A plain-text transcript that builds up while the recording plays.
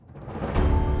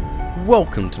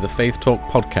Welcome to the Faith Talk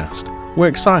podcast. We're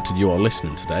excited you are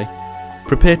listening today.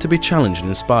 Prepare to be challenged and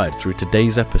inspired through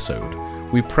today's episode.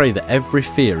 We pray that every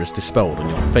fear is dispelled and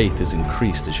your faith is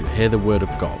increased as you hear the word of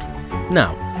God.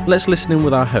 Now, let's listen in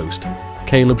with our host,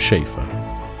 Caleb Schaefer.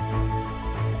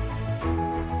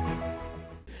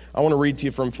 I want to read to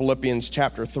you from Philippians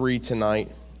chapter 3 tonight.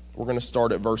 We're going to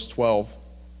start at verse 12.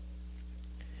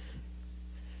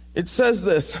 It says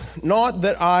this, "Not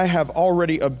that I have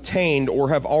already obtained or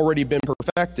have already been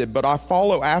perfected, but I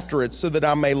follow after it so that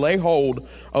I may lay hold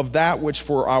of that which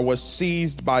for I was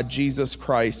seized by Jesus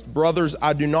Christ. Brothers,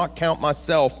 I do not count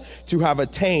myself to have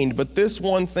attained, but this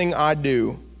one thing I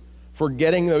do,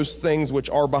 forgetting those things which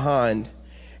are behind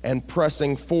and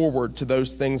pressing forward to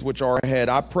those things which are ahead.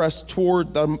 I press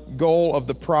toward the goal of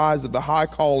the prize of the high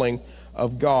calling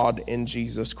of God in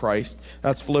Jesus Christ."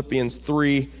 That's Philippians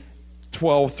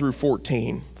 3:12 through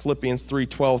 14. Philippians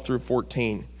 3:12 through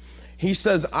 14. He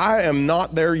says, I am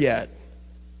not there yet,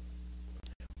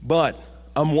 but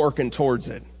I'm working towards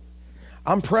it.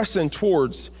 I'm pressing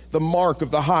towards the mark of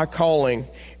the high calling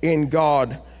in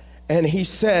God. And he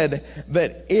said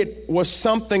that it was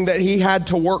something that he had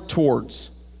to work towards.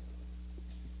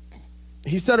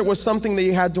 He said it was something that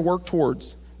he had to work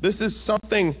towards. This is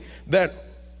something that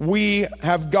we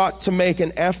have got to make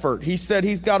an effort. He said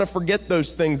he's got to forget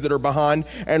those things that are behind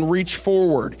and reach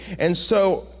forward. And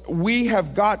so we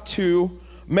have got to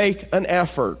make an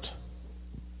effort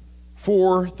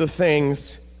for the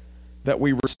things that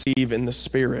we receive in the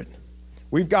Spirit.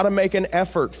 We've got to make an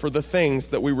effort for the things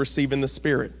that we receive in the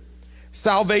Spirit.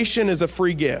 Salvation is a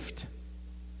free gift.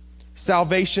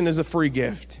 Salvation is a free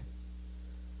gift.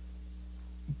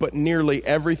 But nearly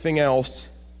everything else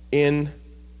in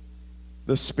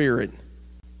the Spirit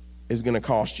is going to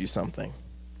cost you something.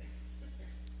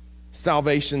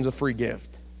 Salvation's a free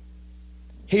gift.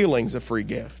 Healing's a free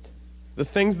gift. The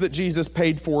things that Jesus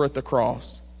paid for at the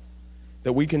cross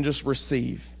that we can just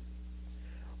receive.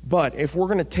 But if we're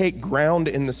going to take ground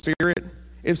in the Spirit,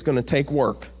 it's going to take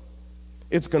work.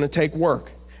 It's going to take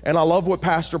work. And I love what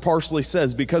Pastor Parsley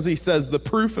says, because he says the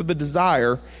proof of the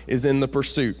desire is in the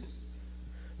pursuit.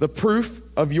 The proof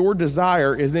of your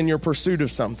desire is in your pursuit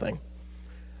of something.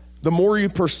 The more you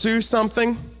pursue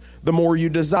something, the more you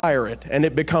desire it, and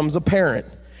it becomes apparent.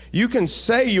 You can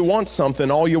say you want something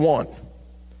all you want,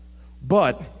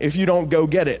 but if you don't go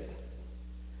get it,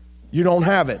 you don't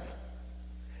have it.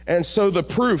 And so the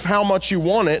proof how much you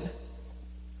want it,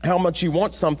 how much you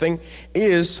want something,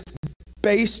 is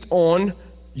based on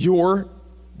your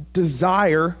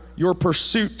desire, your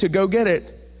pursuit to go get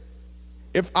it.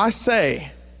 If I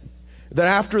say that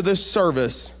after this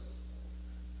service,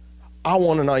 I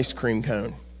want an ice cream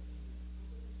cone.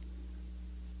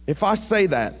 If I say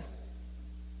that,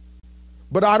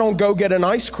 but I don't go get an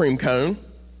ice cream cone,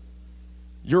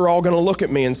 you're all going to look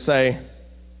at me and say,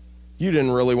 you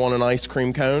didn't really want an ice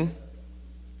cream cone,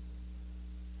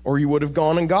 or you would have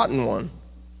gone and gotten one.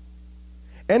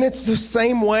 And it's the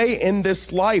same way in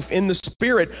this life, in the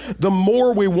Spirit. The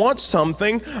more we want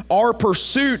something, our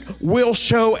pursuit will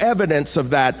show evidence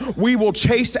of that. We will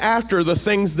chase after the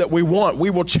things that we want. We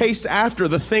will chase after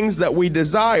the things that we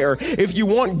desire. If you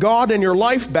want God in your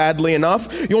life badly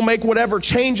enough, you'll make whatever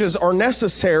changes are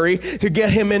necessary to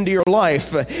get Him into your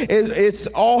life. It's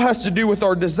all has to do with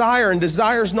our desire, and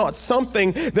desire is not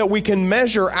something that we can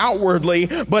measure outwardly,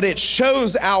 but it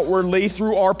shows outwardly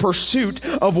through our pursuit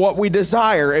of what we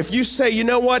desire. If you say, you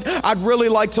know what, I'd really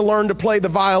like to learn to play the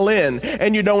violin,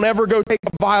 and you don't ever go take a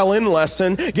violin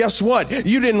lesson, guess what?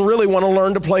 You didn't really want to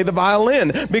learn to play the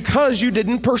violin because you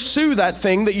didn't pursue that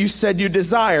thing that you said you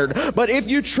desired. But if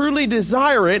you truly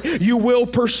desire it, you will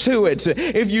pursue it.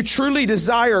 If you truly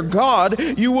desire God,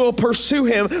 you will pursue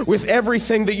Him with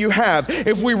everything that you have.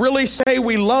 If we really say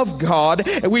we love God,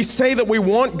 and we say that we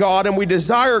want God and we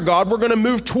desire God, we're going to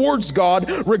move towards God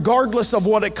regardless of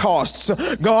what it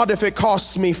costs. God, if it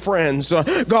costs me friends,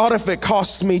 God, if it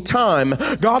costs me time,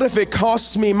 God, if it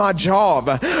costs me my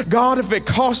job, God, if it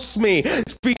costs me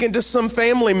speaking to some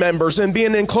family members and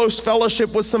being in close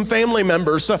fellowship with some family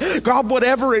members, God,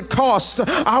 whatever it costs,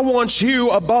 I want you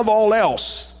above all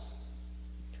else.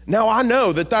 Now, I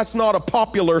know that that's not a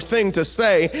popular thing to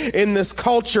say in this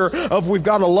culture of we've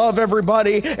got to love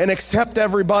everybody and accept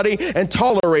everybody and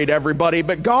tolerate everybody.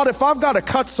 But God, if I've got to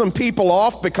cut some people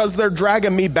off because they're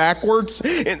dragging me backwards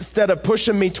instead of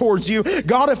pushing me towards you,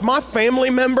 God, if my family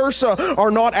members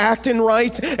are not acting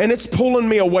right and it's pulling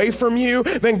me away from you,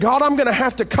 then God, I'm going to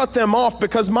have to cut them off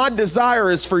because my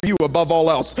desire is for you above all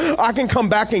else. I can come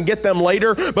back and get them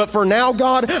later, but for now,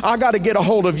 God, I got to get a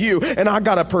hold of you and I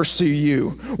got to pursue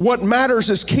you. What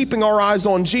matters is keeping our eyes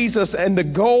on Jesus and the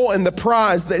goal and the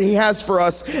prize that he has for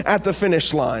us at the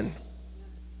finish line.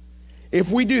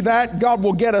 If we do that, God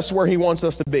will get us where he wants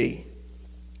us to be.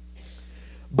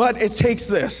 But it takes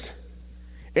this.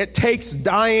 It takes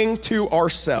dying to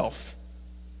ourself.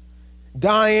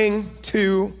 Dying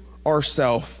to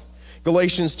ourself.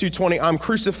 Galatians 2:20, I'm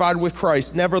crucified with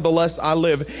Christ, nevertheless I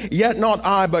live. Yet not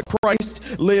I, but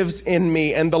Christ lives in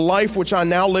me. And the life which I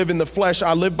now live in the flesh,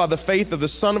 I live by the faith of the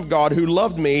Son of God who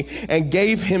loved me and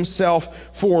gave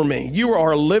himself for me. You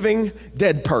are a living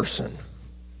dead person.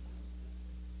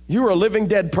 You are a living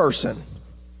dead person.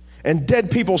 And dead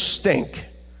people stink.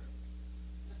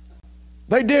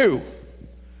 They do.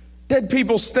 Dead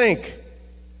people stink.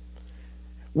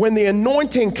 When the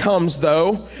anointing comes,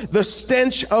 though, the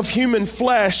stench of human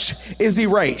flesh is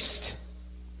erased.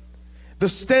 The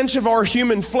stench of our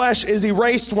human flesh is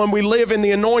erased when we live in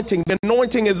the anointing. The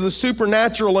anointing is the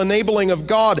supernatural enabling of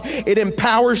God. It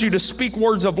empowers you to speak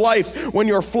words of life when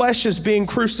your flesh is being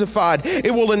crucified.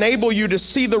 It will enable you to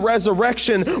see the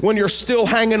resurrection when you're still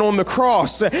hanging on the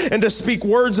cross, and to speak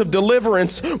words of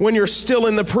deliverance when you're still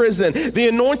in the prison. The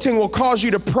anointing will cause you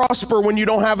to prosper when you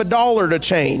don't have $1 to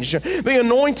change. The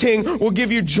anointing will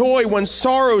give you joy when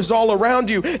sorrow's all around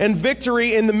you and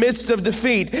victory in the midst of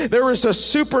defeat. There is a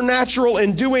supernatural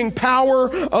enduing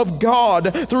power of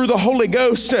God through the Holy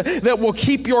Ghost that will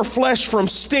keep your flesh from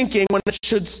stinking when it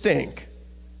should stink.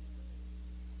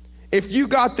 If you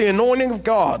got the anointing of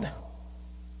God,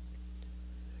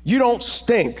 you don't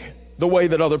stink the way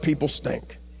that other people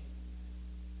stink.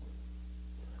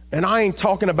 And I ain't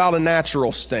talking about a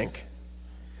natural stink.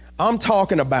 I'm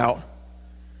talking about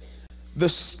the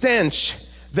stench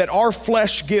that our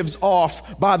flesh gives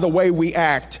off by the way we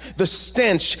act. The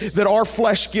stench that our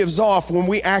flesh gives off when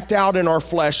we act out in our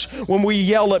flesh, when we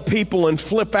yell at people and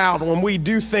flip out, when we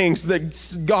do things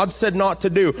that God said not to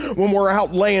do, when we're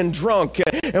out laying drunk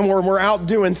and when we're out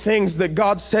doing things that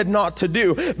God said not to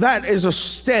do. That is a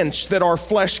stench that our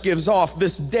flesh gives off,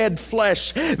 this dead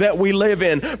flesh that we live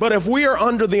in. But if we are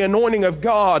under the anointing of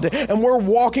God and we're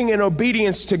walking in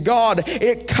obedience to God,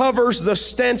 it covers the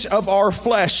stench of our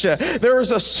flesh. There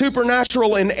is a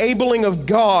supernatural enabling of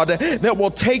God that will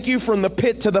take you from the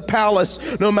pit to the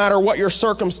palace no matter what your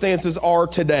circumstances are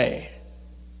today.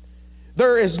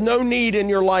 There is no need in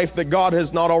your life that God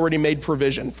has not already made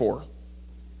provision for.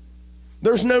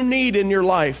 There's no need in your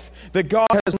life that God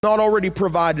has not already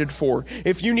provided for.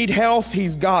 If you need health,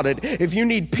 he's got it. If you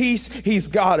need peace, he's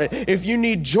got it. If you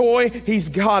need joy, he's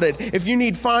got it. If you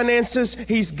need finances,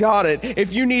 he's got it.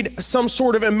 If you need some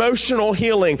sort of emotional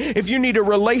healing, if you need a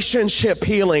relationship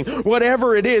healing,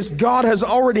 whatever it is, God has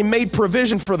already made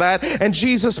provision for that, and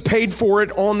Jesus paid for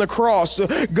it on the cross.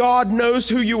 God knows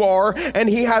who you are, and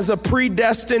he has a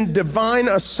predestined divine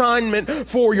assignment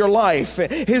for your life.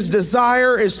 His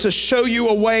desire is to show you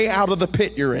a way out of the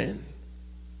pit you're in.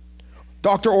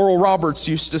 Dr. Oral Roberts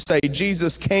used to say,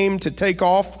 Jesus came to take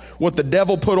off what the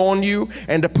devil put on you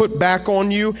and to put back on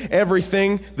you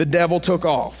everything the devil took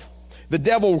off. The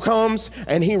devil comes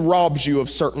and he robs you of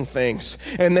certain things,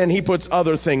 and then he puts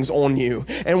other things on you.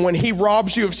 And when he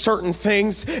robs you of certain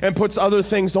things and puts other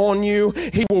things on you,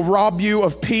 he will rob you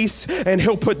of peace and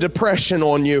he'll put depression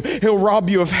on you. He'll rob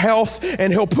you of health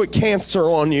and he'll put cancer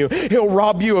on you. He'll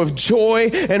rob you of joy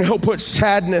and he'll put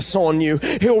sadness on you.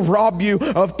 He'll rob you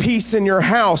of peace in your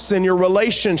house and your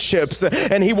relationships,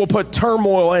 and he will put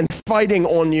turmoil and fighting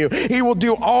on you. He will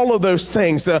do all of those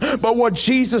things. But what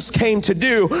Jesus came to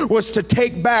do was to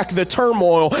take back the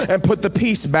turmoil and put the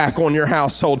peace back on your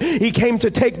household. He came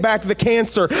to take back the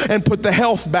cancer and put the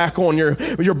health back on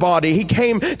your body. He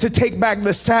came to take back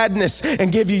the sadness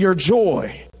and give you your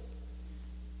joy.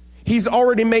 He's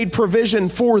already made provision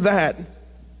for that.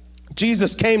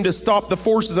 Jesus came to stop the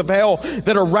forces of hell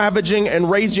that are ravaging and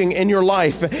raging in your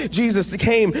life. Jesus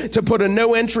came to put a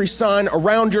no entry sign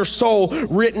around your soul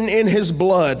written in his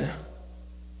blood.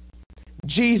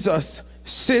 Jesus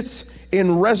sits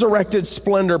in resurrected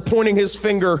splendor, pointing his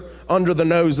finger under the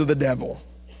nose of the devil.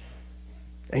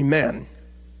 Amen.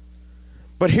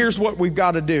 But here's what we've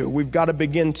got to do. We've got to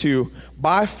begin to,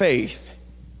 by faith,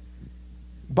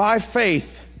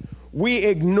 we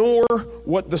ignore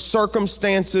what the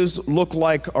circumstances look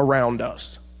like around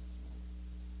us.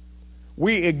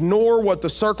 We ignore what the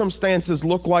circumstances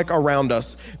look like around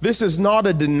us. This is not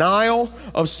a denial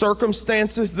of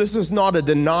circumstances. This is not a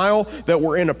denial that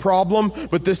we're in a problem,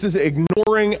 but this is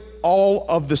ignoring all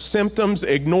of the symptoms,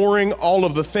 ignoring all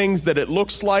of the things that it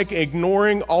looks like,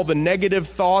 ignoring all the negative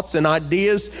thoughts and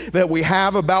ideas that we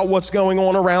have about what's going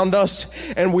on around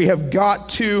us. And we have got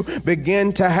to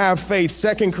begin to have faith.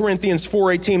 2 Corinthians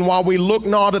 4:18, while we look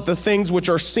not at the things which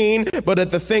are seen, but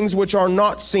at the things which are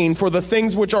not seen. For the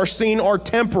things which are seen are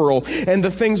temporal, and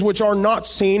the things which are not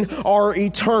seen are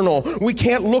eternal. We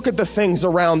can't look at the things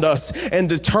around us and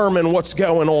determine what's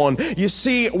going on. You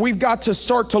see, we've got to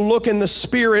start to look in the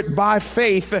Spirit by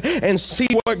faith and see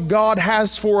what God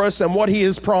has for us and what He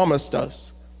has promised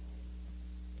us.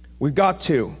 We've got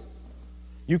to.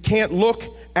 You can't look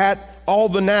at all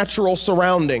the natural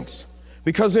surroundings,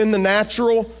 because in the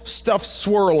natural, stuff's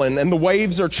swirling and the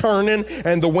waves are churning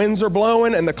and the winds are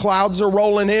blowing and the clouds are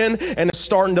rolling in and it's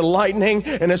starting to lightning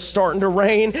and it's starting to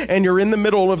rain and you're in the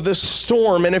middle of this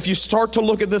storm. And if you start to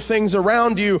look at the things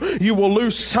around you, you will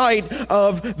lose sight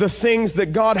of the things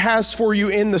that God has for you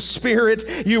in the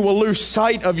Spirit. You will lose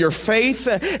sight of your faith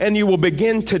and you will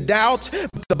begin to doubt.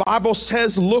 But the Bible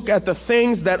says, look at the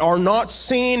things that are not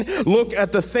seen. Look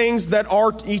at the things that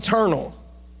are eternal.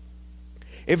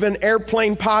 If an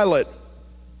airplane pilot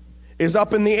is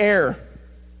up in the air,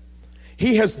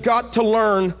 he has got to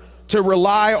learn to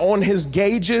rely on his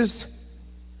gauges,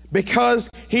 because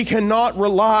he cannot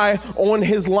rely on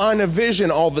his line of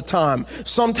vision all the time.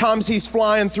 Sometimes he's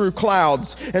flying through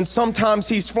clouds, and sometimes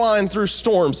he's flying through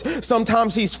storms.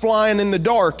 Sometimes he's flying in the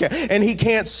dark and he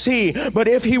can't see. But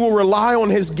if he will rely on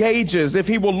his gauges, if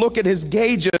he will look at his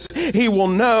gauges, he will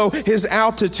know his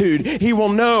altitude. He will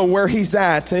know where he's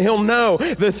at. And he'll know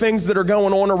the things that are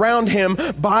going on around him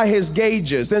by his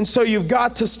gauges. And so you've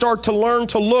got to start to learn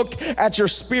to look at your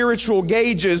spiritual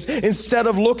gauges instead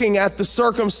of looking at the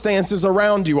circumstances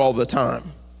around you all the time.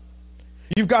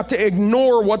 You've got to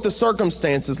ignore what the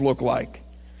circumstances look like.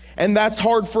 And that's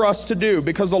hard for us to do,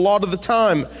 because a lot of the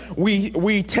time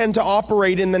we tend to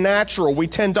operate in the natural. We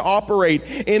tend to operate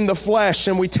in the flesh,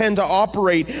 and we tend to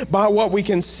operate by what we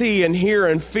can see and hear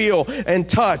and feel and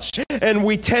touch. And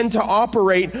we tend to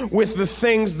operate with the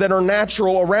things that are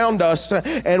natural around us,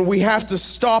 and we have to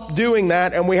stop doing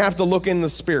that, and we have to look in the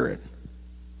Spirit.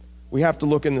 We have to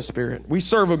look in the Spirit. We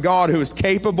serve a God who is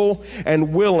capable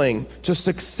and willing to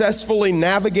successfully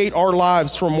navigate our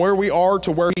lives from where we are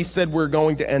to where He said we're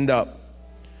going to end up.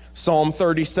 Psalm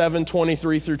 37,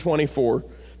 23 through 24.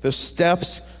 The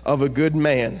steps of a good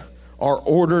man are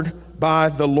ordered by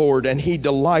the Lord, and He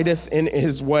delighteth in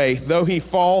His way. Though he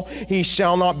fall, he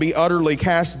shall not be utterly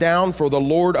cast down, for the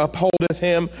Lord upholdeth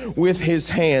him with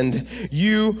His hand.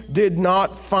 You did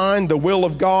not find the will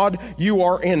of God, you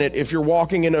are in it if you're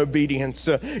walking in obedience.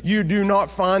 You do not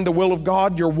find the will of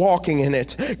God, you're walking in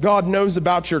it. God knows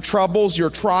about your troubles, your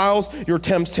trials, your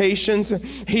temptations.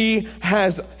 He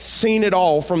has seen it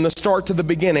all from the start to the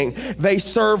beginning. They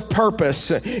serve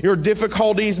purpose. Your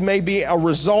difficulties may be a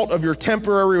result of your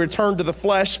temporary return to the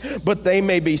flesh, but they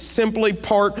may be simply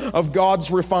part of God's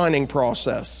refining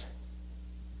process.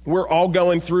 We're all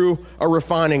going through a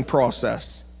refining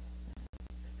process.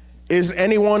 Is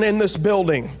anyone in this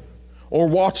building or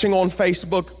watching on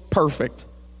Facebook perfect?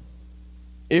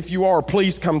 If you are,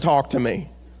 please come talk to me,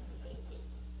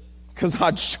 because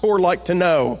I'd sure like to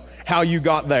know how you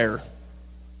got there.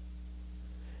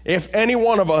 If any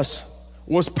one of us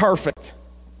was perfect,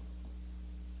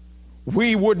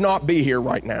 we would not be here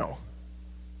right now.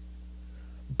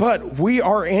 But we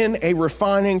are in a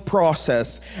refining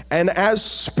process, and as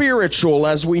spiritual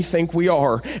as we think we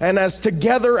are, and as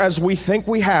together as we think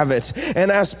we have it,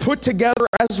 and as put together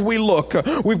as we look,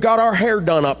 we've got our hair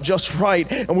done up just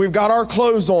right, and we've got our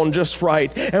clothes on just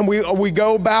right, and we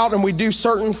go about and we do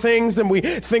certain things, and we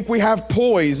think we have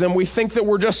poise, and we think that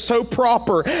we're just so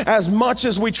proper. As much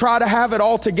as we try to have it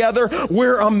all together,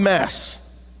 we're a mess.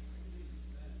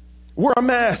 We're a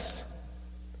mess.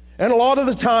 And a lot of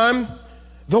the time,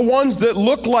 the ones that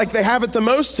look like they have it the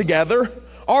most together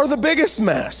are the biggest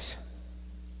mess.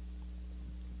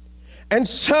 And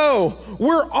so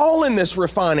we're all in this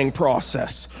refining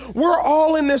process. We're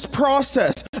all in this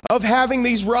process of having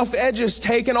these rough edges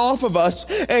taken off of us,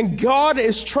 and God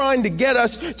is trying to get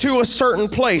us to a certain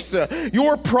place.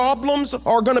 Your problems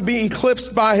are going to be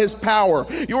eclipsed by His power.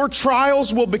 Your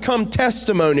trials will become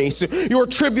testimonies. Your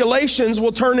tribulations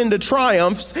will turn into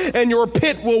triumphs, and your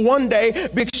pit will one day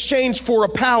be exchanged for a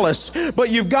palace. But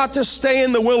you've got to stay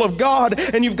in the will of God,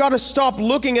 and you've got to stop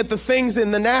looking at the things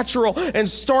in the natural and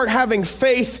start having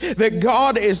faith that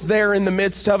God is there in the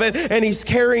midst of it, and He's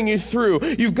carrying you through.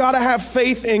 You've got to have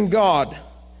faith in God.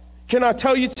 Can I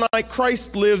tell you tonight,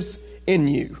 Christ lives in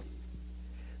you.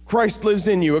 Christ lives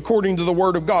in you according to the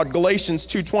Word of God. Galatians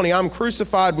 2:20, I'm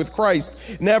crucified with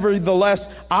Christ.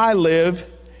 Nevertheless, I live,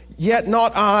 Yet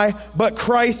not I, but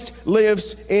Christ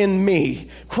lives in me.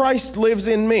 Christ lives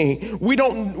in me. We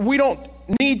don't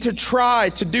need to try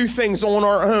to do things on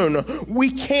our own.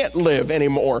 We can't live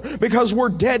anymore because we're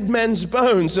dead men's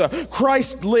bones.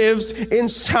 Christ lives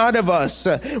inside of us.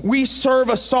 We serve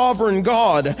a sovereign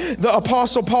God. The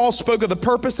Apostle Paul spoke of the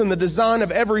purpose and the design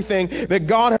of everything that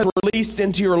God has released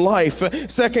into your life.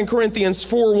 2 Corinthians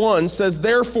 4:1 says,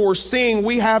 therefore, seeing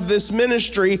we have this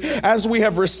ministry, as we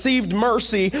have received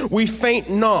mercy, we faint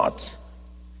not.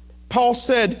 Paul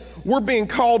said, we're being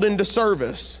called into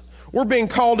service. We're being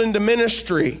called into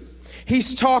ministry.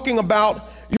 He's talking about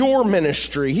your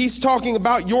ministry. He's talking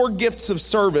about your gifts of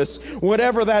service,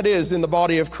 whatever that is in the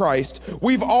body of Christ.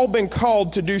 We've all been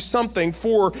called to do something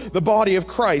for the body of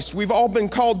Christ. We've all been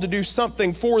called to do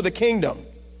something for the kingdom.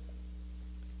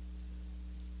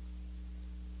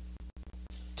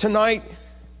 Tonight,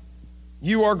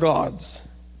 you are God's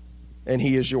and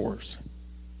He is yours.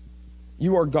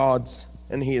 You are God's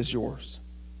and He is yours.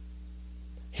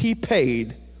 He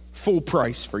paid full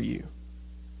price for you.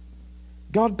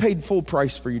 God paid full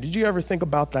price for you. Did you ever think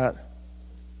about that?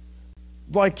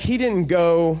 Like, He didn't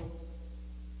go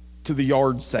to the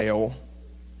yard sale,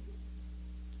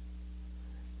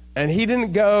 and He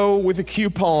didn't go with a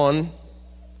coupon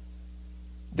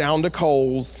down to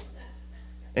Kohl's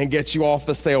and get you off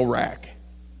the sale rack.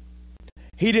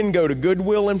 He didn't go to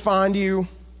Goodwill and find you.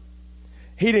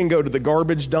 He didn't go to the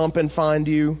garbage dump and find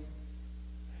you.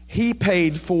 He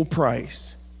paid full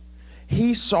price.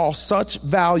 He saw such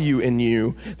value in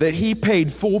you that He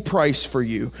paid full price for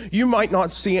you. You might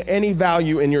not see any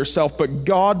value in yourself, but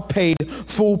God paid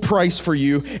full price for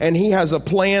you, and He has a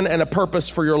plan and a purpose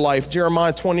for your life.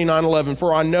 Jeremiah 29:11,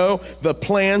 for I know the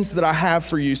plans that I have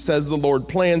for you, says the Lord,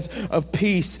 plans of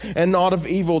peace and not of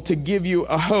evil, to give you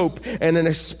a hope and an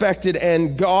expected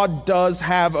end. God does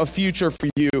have a future for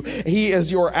you. He is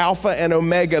your Alpha and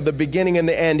Omega, the beginning and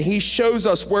the end. He shows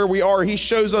us where we are. He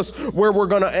shows us where we're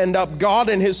going to end up. God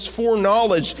in His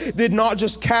foreknowledge did not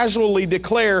just casually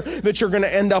declare that you're going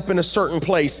to end up in a certain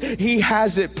place. He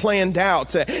has it planned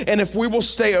out. And if we will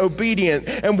stay obedient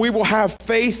and we will have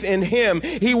faith in Him,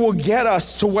 He will get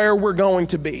us to where we're going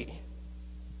to be.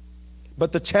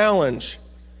 But the challenge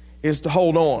is to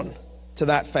hold on to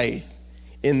that faith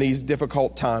in these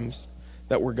difficult times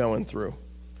that we're going through.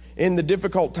 In the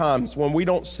difficult times when we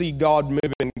don't see God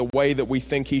moving the way that we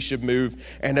think He should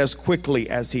move and as quickly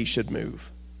as He should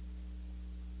move.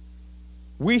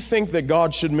 We think that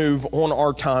God should move on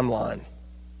our timeline,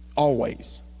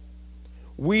 always.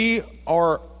 We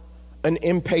are an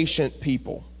impatient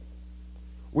people.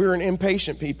 We're an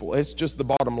impatient people. It's just the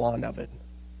bottom line of it.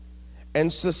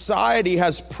 And society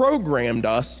has programmed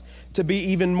us to be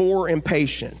even more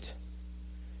impatient.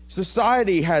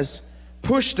 Society has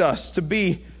pushed us to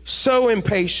be so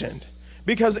impatient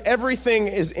because everything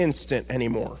is instant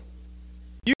anymore.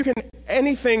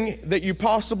 Anything that you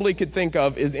possibly could think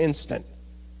of is instant.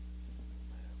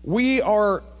 We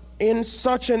are in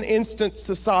such an instant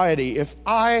society. If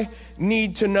I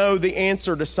need to know the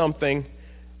answer to something,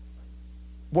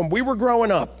 when we were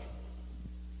growing up,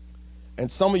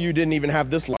 and some of you didn't even have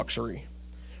this luxury,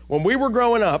 when we were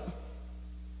growing up,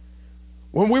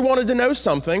 when we wanted to know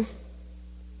something,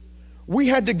 we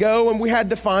had to go and we had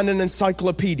to find an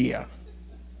encyclopedia.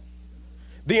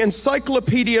 The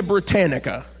Encyclopedia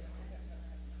Britannica.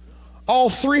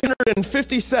 All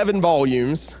 357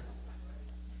 volumes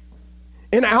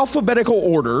in alphabetical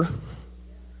order,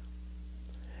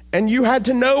 and you had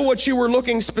to know what you were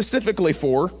looking specifically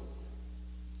for,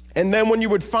 and then when you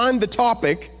would find the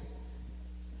topic,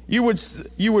 you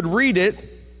would read it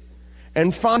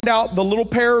and find out the little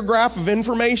paragraph of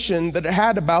information that it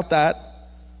had about that,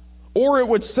 or it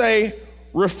would say,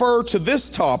 refer to this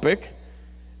topic,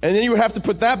 and then you would have to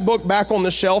put that book back on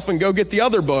the shelf and go get the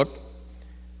other book.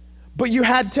 But you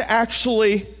had to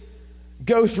actually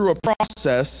go through a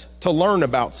process to learn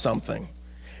about something.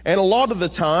 And a lot of the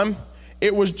time,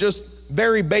 it was just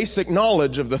very basic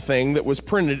knowledge of the thing that was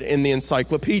printed in the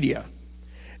encyclopedia.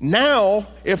 Now,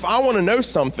 if I want to know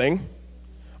something,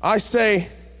 I say,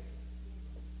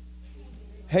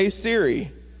 hey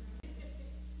Siri.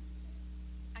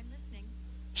 I'm listening.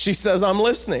 She says, I'm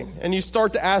listening. And you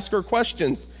start to ask her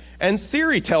questions. And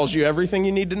Siri tells you everything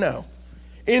you need to know.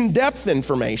 In-depth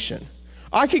information.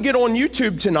 I could get on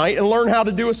YouTube tonight and learn how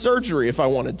to do a surgery if I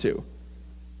wanted to.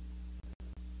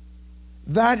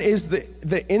 That is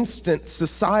the instant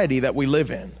society that we live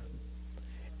in.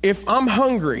 If I'm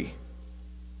hungry,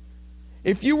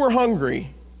 if you were hungry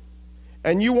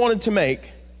and you wanted to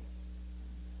make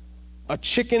a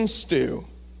chicken stew,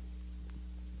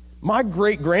 my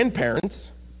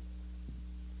great-grandparents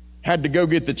had to go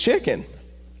get the chicken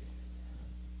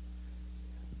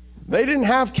They didn't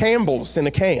have Campbell's in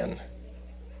a can.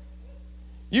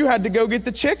 You had to go get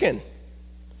the chicken.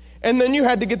 And then you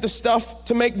had to get the stuff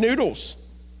to make noodles.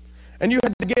 And you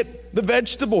had to get the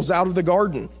vegetables out of the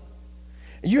garden.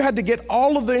 You had to get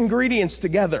all of the ingredients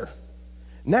together.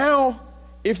 Now,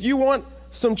 if you want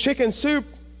some chicken soup,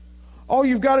 all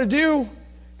you've got to do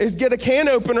is get a can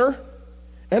opener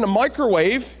and a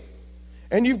microwave,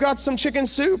 and you've got some chicken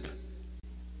soup.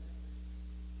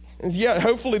 And yeah,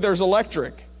 hopefully there's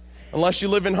electric, unless you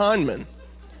live in Hindman.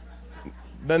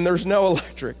 Then there's no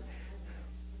electric.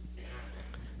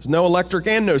 There's no electric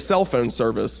and no cell phone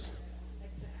service.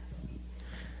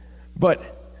 But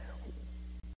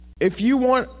if you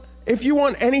want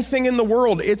anything in the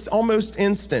world, it's almost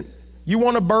instant. You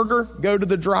want a burger? Go to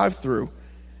the drive-thru.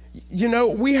 You know,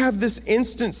 we have this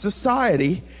instant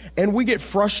society, and we get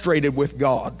frustrated with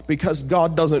God because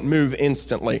God doesn't move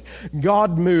instantly.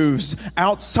 God moves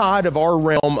outside of our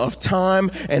realm of time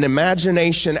and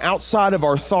imagination, outside of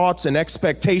our thoughts and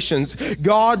expectations.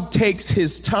 God takes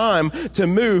his time to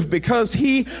move because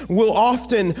he will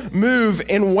often move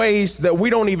in ways that we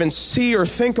don't even see or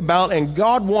think about, and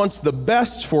God wants the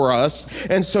best for us.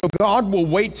 And so God will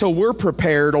wait till we're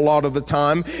prepared a lot of the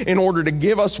time in order to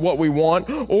give us what we want,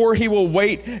 or he will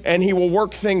wait and he will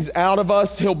work things out of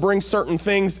us. He'll bring certain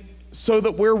things so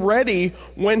that we're ready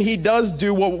when he does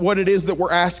do what it is that we're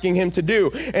asking him to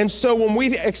do. And so when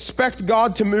we expect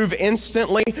God to move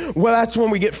instantly, well, that's when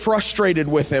we get frustrated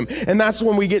with him. And that's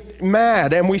when we get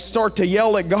mad and we start to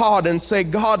yell at God and say,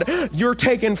 God, you're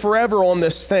taking forever on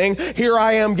this thing. Here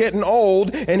I am getting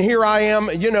old, and here I am,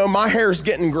 my hair's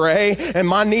getting gray and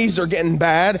my knees are getting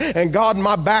bad, and God,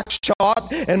 my back's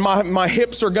shot and my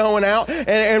hips are going out.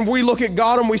 And we look at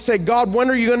God and we say, God, when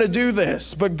are you going to do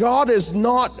this? But God is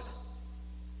not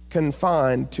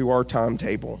confined to our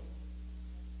timetable.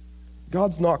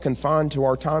 God's not confined to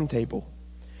our timetable.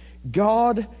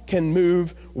 God can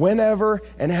move whenever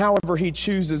and however he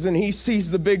chooses, and he sees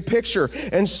the big picture.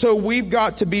 And so we've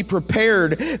got to be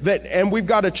prepared and we've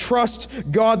got to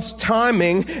trust God's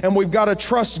timing, and we've got to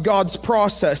trust God's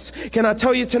process. Can I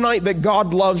tell you tonight that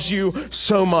God loves you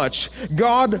so much?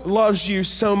 God loves you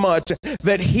so much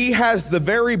that he has the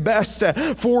very best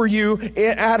for you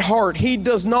at heart. He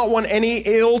does not want any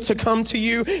ill to come to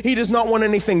you. He does not want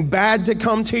anything bad to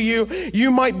come to you.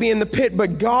 You might be in the pit,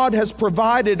 but God has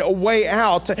provided a way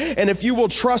out. And if you will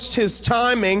trust his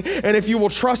timing, and if you will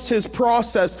trust his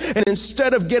process, and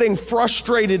instead of getting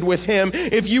frustrated with him,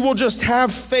 if you will just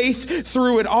have faith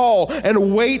through it all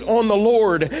and wait on the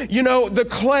Lord. The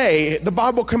clay, the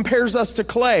Bible compares us to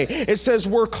clay. It says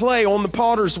we're clay on the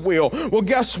potter's wheel. Well,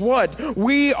 guess what?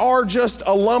 We are just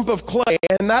a lump of clay.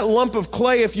 And that lump of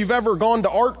clay, if you've ever gone to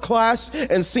art class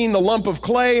and seen the lump of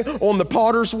clay on the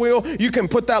potter's wheel, you can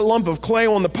put that lump of clay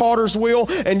on the potter's wheel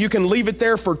and you can leave it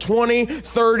there for 20,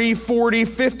 30, 40,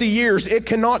 50 years. It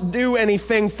cannot do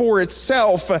anything for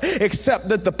itself except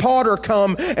that the potter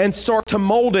come and start to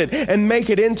mold it and make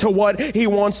it into what he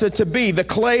wants it to be. The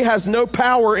clay has no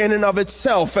power in and of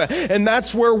itself, and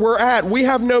that's where we're at. We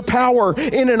have no power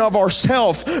in and of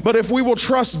ourselves, but if we will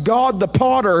trust God the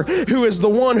potter, who is the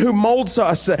one who molds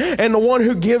us and the one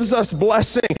who gives us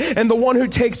blessing and the one who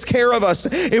takes care of us,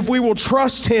 if we will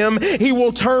trust him, he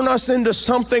will turn us into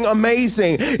something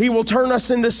amazing. He will turn us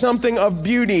into something of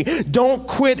beauty. Don't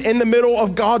quit in the middle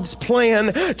of God's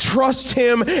plan. Trust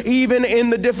him even in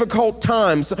the difficult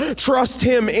times. Trust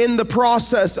him in the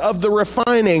process of the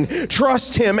refining.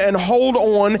 Trust him and hold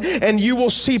on, and you will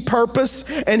see purpose,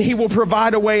 and he will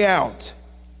provide a way out.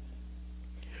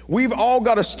 We've all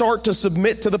got to start to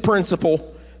submit to the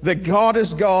principle that God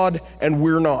is God and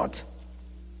we're not.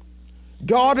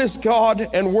 God is God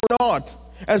and we're not.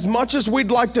 As much as we'd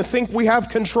like to think we have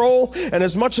control, and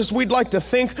as much as we'd like to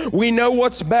think we know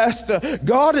what's best,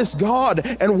 God is God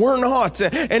and we're not.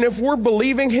 And if we're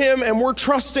believing him and we're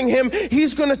trusting him,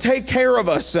 he's going to take care of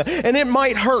us. And it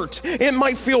might hurt. It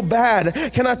might feel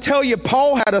bad. Can I tell you,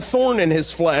 Paul had a thorn in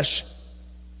his flesh.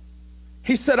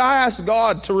 He said, I asked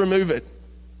God to remove it,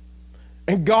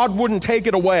 and God wouldn't take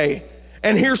it away.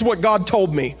 And here's what God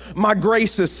told me: my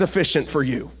grace is sufficient for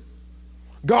you.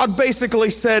 God basically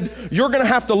said, you're going to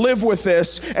have to live with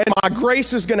this, and my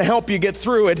grace is going to help you get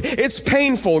through it. It's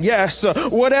painful, yes,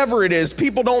 whatever it is.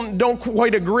 People don't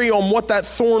quite agree on what that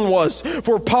thorn was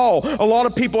for Paul. A lot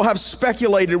of people have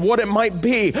speculated what it might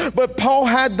be, but Paul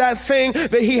had that thing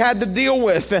that he had to deal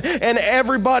with, and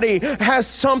everybody has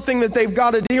something that they've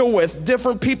got to deal with.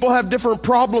 Different people have different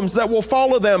problems that will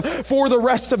follow them for the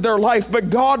rest of their life, but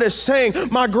God is saying,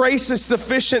 my grace is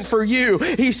sufficient for you.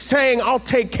 He's saying, I'll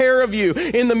take care of you.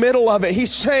 in the middle of it.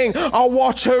 He's saying, I'll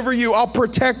watch over you. I'll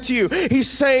protect you. He's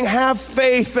saying, have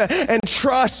faith and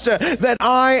trust that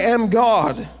I am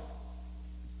God.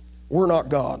 We're not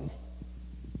God.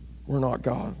 We're not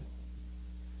God.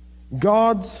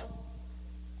 God's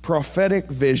prophetic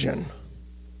vision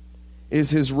is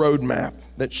his roadmap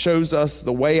that shows us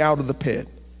the way out of the pit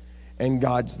and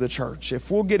guides the church. If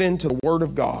we'll get into the Word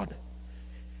of God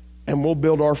and we'll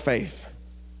build our faith,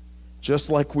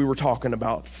 just like we were talking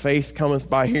about, faith cometh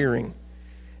by hearing,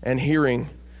 and hearing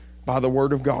by the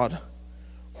Word of God.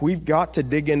 We've got to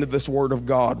dig into this Word of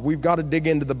God. We've got to dig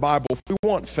into the Bible. If we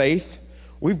want faith,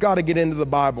 we've got to get into the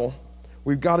Bible.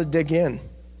 We've got to dig in.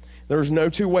 There's no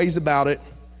two ways about it.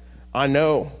 I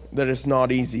know that it's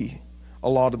not easy a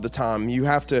lot of the time. You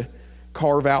have to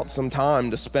carve out some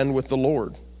time to spend with the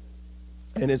Lord.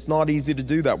 And it's not easy to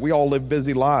do that. We all live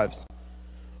busy lives.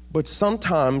 But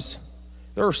sometimes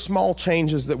there are small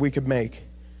changes that we could make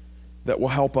that will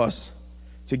help us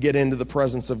to get into the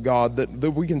presence of God,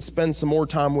 that we can spend some more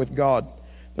time with God.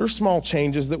 There are small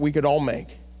changes that we could all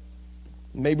make.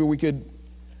 Maybe we could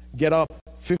get up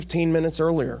 15 minutes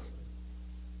earlier.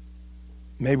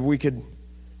 Maybe we could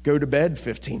go to bed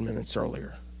 15 minutes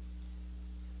earlier.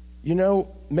 You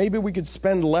know, maybe we could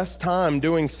spend less time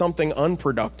doing something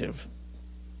unproductive.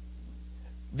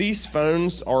 These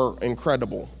phones are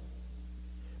incredible,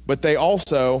 but they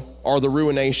also are the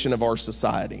ruination of our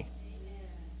society.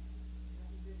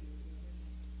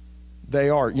 They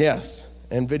are, yes,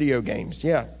 and video games,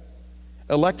 yeah.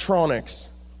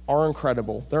 Electronics are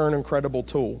incredible. They're an incredible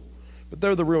tool, but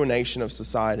they're the ruination of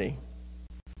society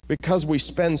because we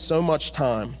spend so much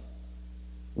time,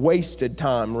 wasted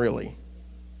time really.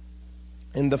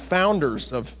 And the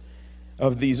founders of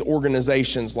these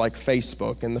organizations like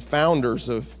Facebook and the founders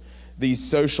of these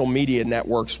social media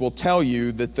networks will tell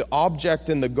you that the object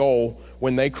and the goal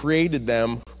when they created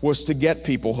them was to get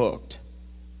people hooked.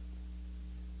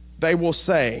 They will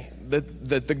say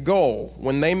that the goal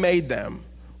when they made them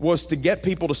was to get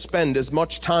people to spend as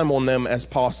much time on them as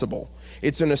possible.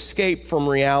 It's an escape from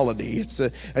reality. It's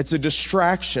a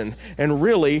distraction. And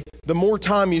really, the more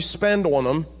time you spend on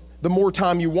them, the more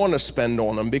time you want to spend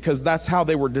on them, because that's how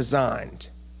they were designed.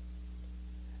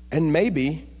 And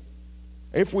maybe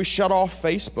if we shut off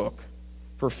Facebook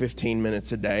for 15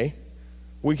 minutes a day,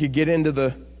 we could get into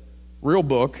the real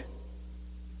book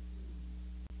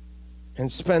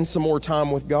and spend some more time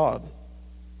with God.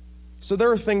 So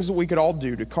there are things that we could all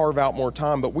do to carve out more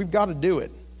time, but we've got to do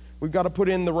it. We've got to put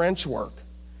in the wrench work.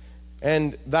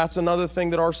 And that's another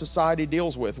thing that our society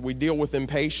deals with. We deal with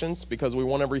impatience because we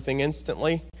want everything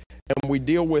instantly. And we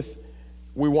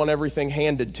want everything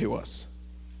handed to us.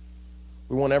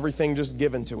 We want everything just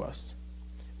given to us.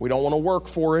 We don't want to work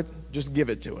for it. Just give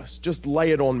it to us. Just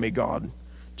lay it on me, God.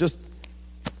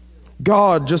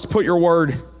 God, just put your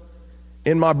word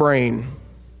in my brain.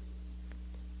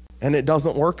 And it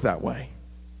doesn't work that way.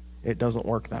 It doesn't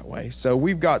work that way. So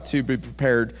we've got to be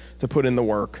prepared to put in the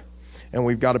work. And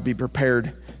we've got to be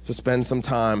prepared to spend some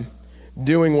time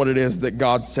doing what it is that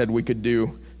God said we could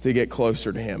do to get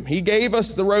closer to him. He gave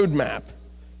us the roadmap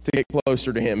to get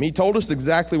closer to him. He told us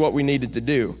exactly what we needed to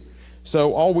do.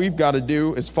 So all we've got to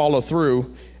do is follow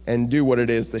through and do what it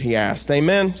is that he asked.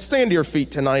 Amen. Stand to your feet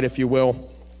tonight, if you will.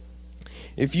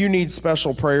 If you need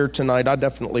special prayer tonight, I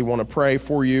definitely want to pray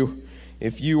for you.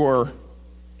 If you are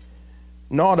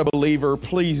not a believer,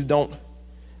 please don't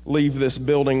leave this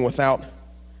building without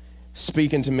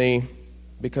speaking to me,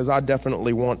 because I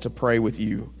definitely want to pray with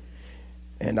you.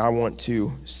 And I want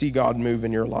to see God move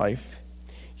in your life.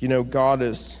 You know, God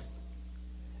is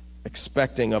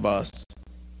expecting of us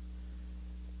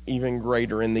even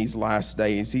greater in these last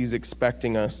days. He's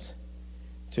expecting us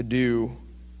to do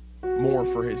more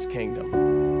for his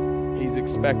kingdom. He's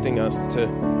expecting us to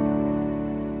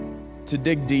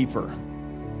dig deeper.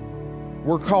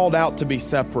 We're called out to be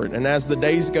separate. And as the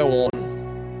days go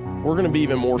on, we're going to be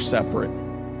even more separate.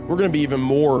 We're going to be even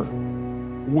more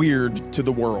weird to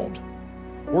the world.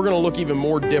 We're going to look even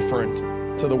more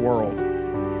different to the world.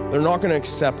 They're not going to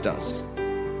accept us.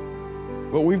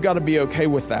 But we've got to be okay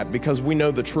with that because we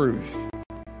know the truth.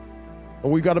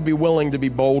 And we've got to be willing to be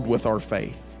bold with our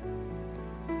faith.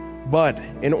 But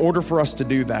in order for us to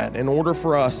do that, in order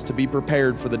for us to be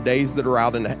prepared for the days that are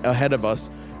out and ahead of us,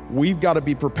 we've got to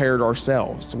be prepared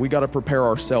ourselves. We've got to prepare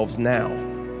ourselves now.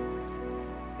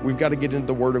 We've got to get into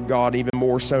the Word of God even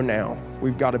more so now.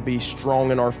 We've got to be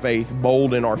strong in our faith,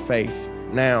 bold in our faith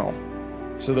now,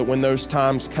 so that when those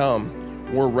times come,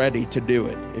 we're ready to do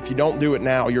it. If you don't do it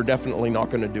now, you're definitely not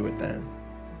going to do it then.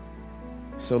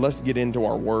 So let's get into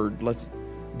our Word. Let's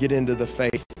get into the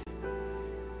faith.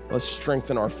 Let's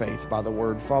strengthen our faith by the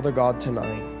Word. Father God,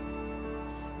 tonight,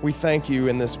 we thank you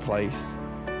in this place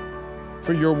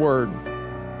for your word.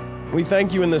 We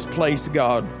thank you in this place,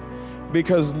 God,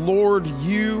 because, Lord,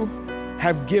 you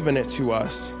have given it to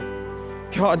us.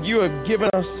 God, you have given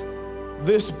us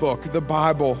this book, the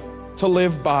Bible, to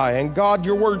live by. And God,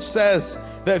 your word says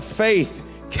that faith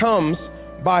comes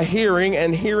by hearing,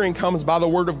 and hearing comes by the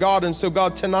word of God. And so,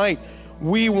 God, tonight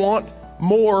we want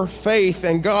more faith.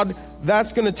 And God,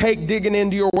 that's going to take digging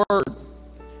into your word.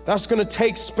 That's going to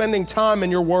take spending time in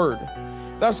your word.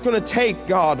 That's going to take,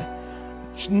 God,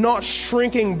 not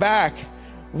shrinking back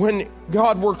when,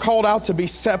 God, we're called out to be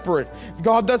separate.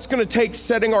 God, that's going to take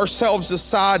setting ourselves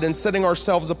aside and setting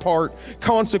ourselves apart,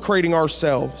 consecrating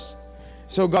ourselves.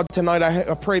 So, God, tonight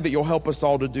I pray that you'll help us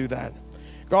all to do that.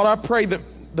 God, I pray that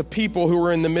the people who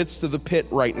are in the midst of the pit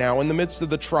right now, in the midst of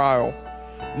the trial,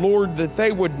 Lord, that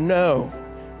they would know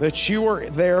that you are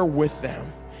there with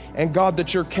them. And God,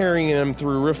 that you're carrying them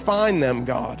through. Refine them,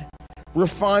 God.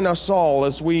 Refine us all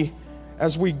as we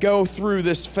go through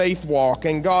this faith walk.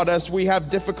 And God, as we have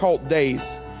difficult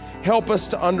days, help us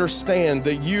to understand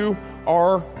that you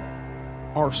are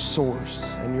our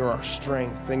source and you're our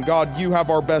strength. And God, you have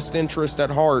our best interest at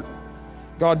heart.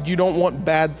 God, you don't want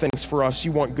bad things for us.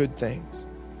 You want good things.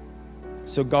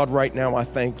 So God, right now, I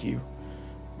thank you.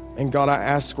 And God, I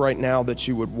ask right now that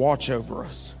you would watch over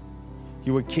us.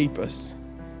 You would keep us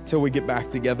till we get back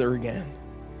together again.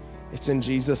 It's in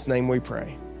Jesus' name we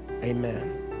pray.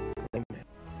 Amen. Amen.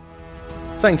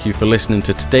 Thank you for listening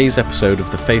to today's episode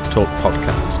of the Faith Talk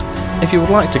podcast. If you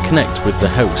would like to connect with the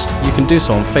host, you can do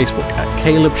so on Facebook at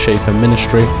Caleb Schaefer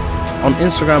Ministry, on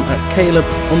Instagram at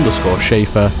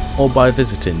Caleb_Schaefer, or by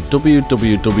visiting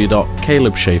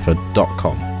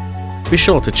www.calebschaefer.com. Be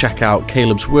sure to check out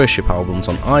Caleb's worship albums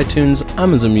on iTunes,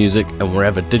 Amazon Music, and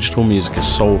wherever digital music is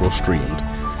sold or streamed.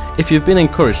 If you've been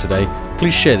encouraged today,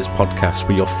 please share this podcast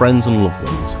with your friends and loved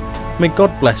ones. May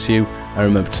God bless you, and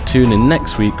remember to tune in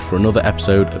next week for another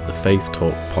episode of the Faith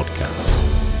Talk podcast.